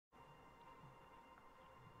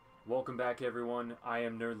Welcome back everyone, I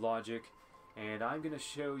am NerdLogic, and I'm going to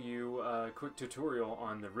show you a quick tutorial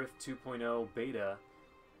on the Rift 2.0 beta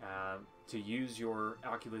to use your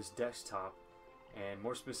Oculus desktop, and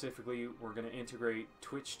more specifically we're going to integrate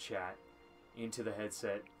Twitch chat into the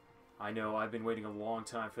headset. I know I've been waiting a long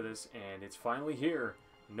time for this and it's finally here.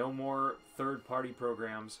 No more third-party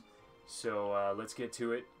programs, so let's get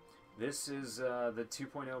to it. This is the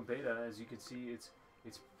 2.0 beta. As you can see,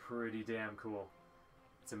 it's pretty damn cool.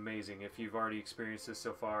 It's amazing. If you've already experienced this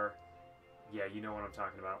so far, yeah, you know what I'm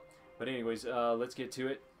talking about. But anyways, let's get to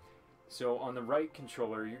it. So on the right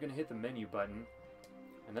controller, you're going to hit the menu button,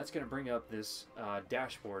 and that's going to bring up this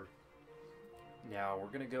dashboard. Now we're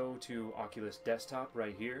going to go to Oculus Desktop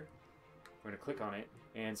right here. We're going to click on it,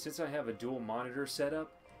 and since I have a dual monitor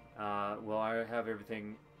setup, well, I have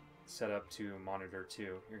everything set up to monitor 2.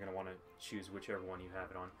 You're going to want to choose whichever one you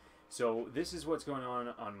have it on. So this is what's going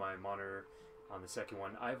on my monitor. On the second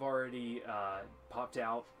one, I've already popped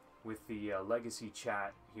out with the legacy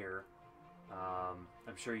chat here.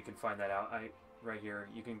 I'm sure you can find that out. Right here,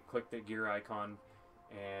 you can click the gear icon,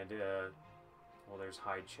 and well, there's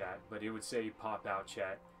hide chat, but it would say pop out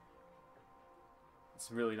chat. It's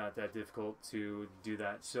really not that difficult to do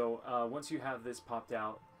that. So once you have this popped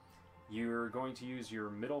out, you're going to use your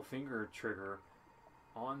middle finger trigger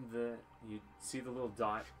on the. You see the little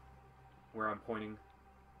dot where I'm pointing.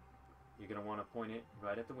 You're going to want to point it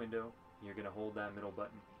right at the window. You're going to hold that middle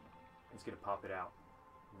button. It's going to pop it out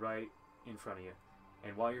right in front of you.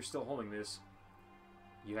 And while you're still holding this,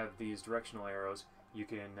 you have these directional arrows. You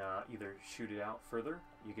can either shoot it out further,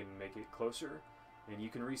 you can make it closer, and you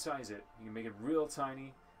can resize it. You can make it real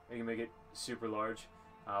tiny, or you can make it super large.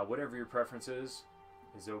 Whatever your preference is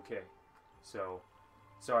okay. So,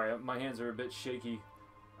 sorry, my hands are a bit shaky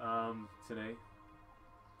today.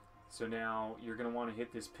 So now you're going to want to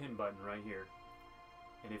hit this pin button right here.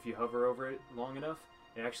 And if you hover over it long enough,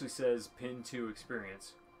 it actually says pin to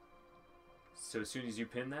experience. So as soon as you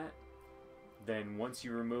pin that, then once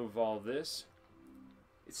you remove all this,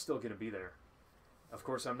 it's still going to be there. Of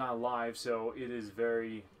course, I'm not live, so it is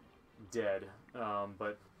very dead,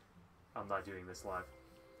 but I'm not doing this live.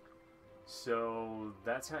 So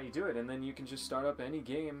that's how you do it, and then you can just start up any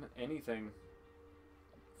game, anything.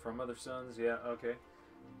 From Mother Sons, yeah, okay.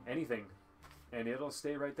 Anything, and it'll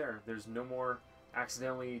stay right there. There's no more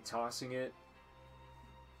accidentally tossing it.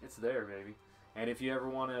 It's there, baby. And if you ever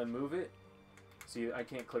want to move it, see, I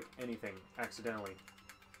can't click anything accidentally.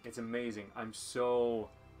 It's amazing. I'm so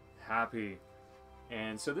happy.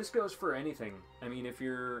 And so this goes for anything. I mean, if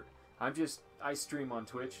you're, I stream on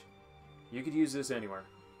Twitch. You could use this anywhere.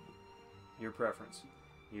 Your preference.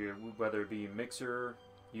 Whether it be Mixer,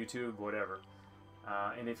 YouTube, whatever.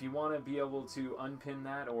 And if you want to be able to unpin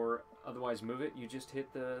that or otherwise move it, you just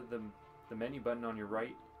hit the menu button on your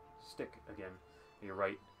right stick again, your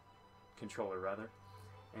right controller rather,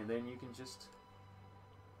 and then you can just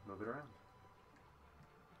move it around.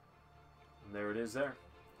 And there it is there.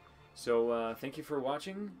 So thank you for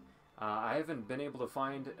watching. I haven't been able to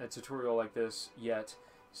find a tutorial like this yet,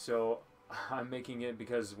 so I'm making it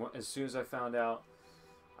because as soon as I found out,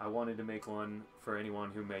 I wanted to make one for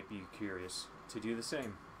anyone who might be curious to do the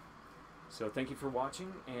same. So thank you for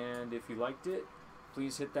watching, and if you liked it,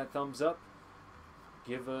 please hit that thumbs up.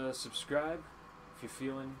 Give a subscribe if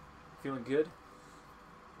you're feeling good.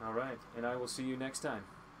 All right, and I will see you next time.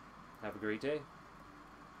 Have a great day.